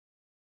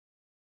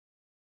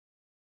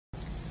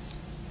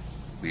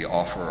we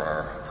offer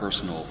our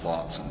personal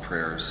thoughts and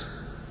prayers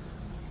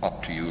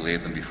up to you, lay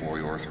them before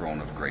your throne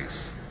of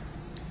grace.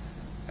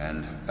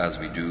 And as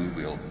we do,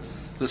 we'll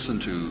listen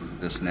to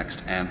this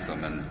next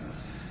anthem,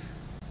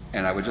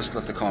 and I would just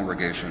let the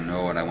congregation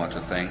know, and I want to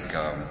thank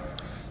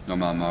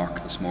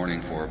Marc this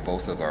morning for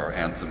both of our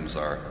anthems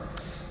are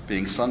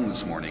being sung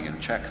this morning in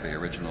Czech, the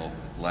original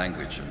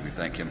language, and we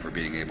thank him for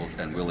being able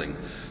and willing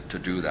to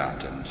do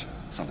that, and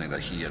something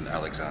that he and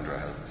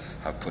Alexandra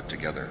have put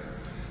together.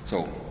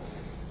 So,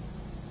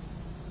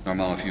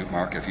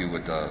 Marc, if you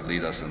would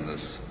lead us in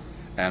this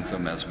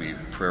anthem as we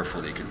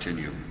prayerfully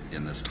continue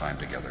in this time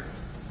together.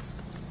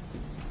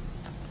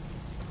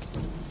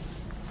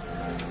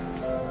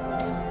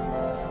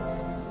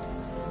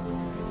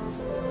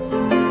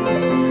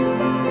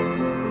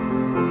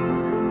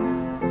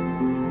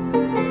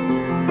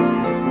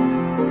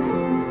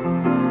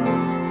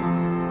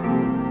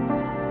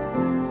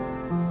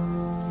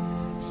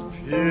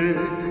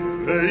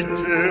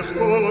 Zpívejte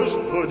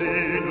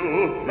Hospodinu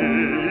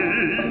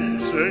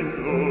píseň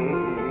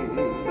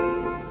novou,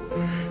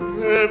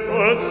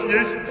 neba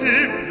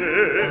zjistivné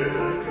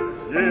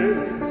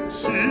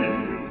věci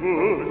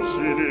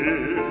učiny.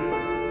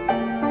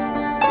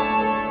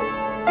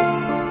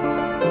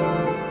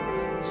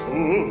 Co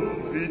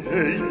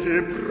vydejte,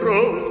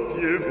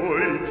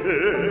 prospěvujte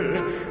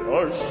a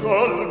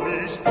žalmy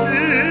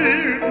zpívejte.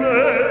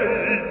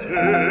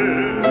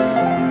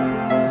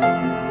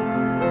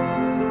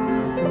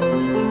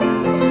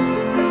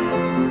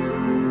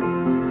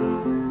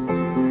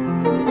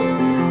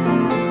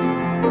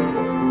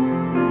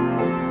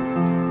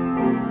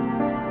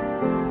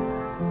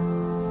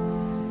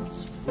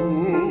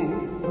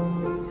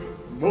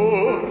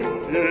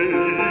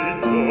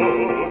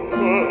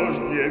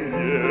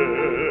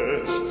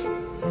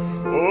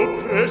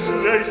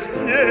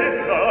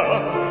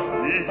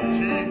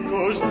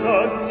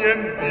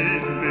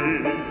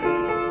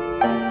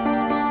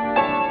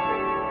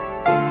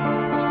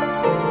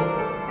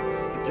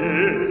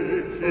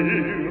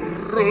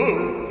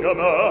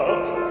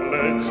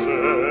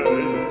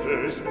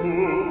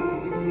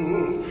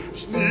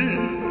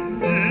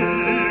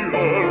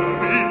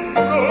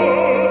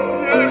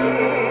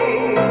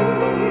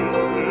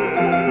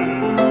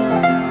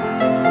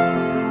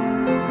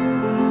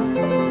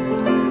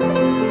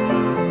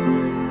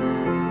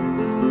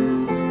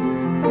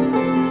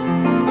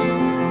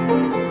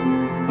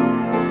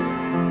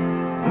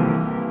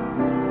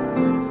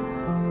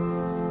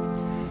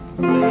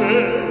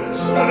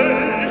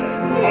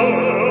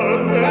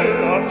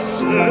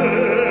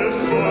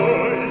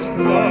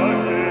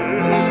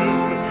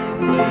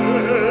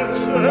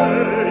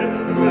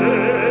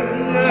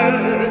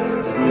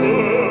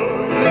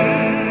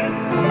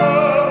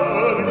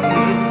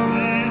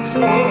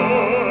 Oh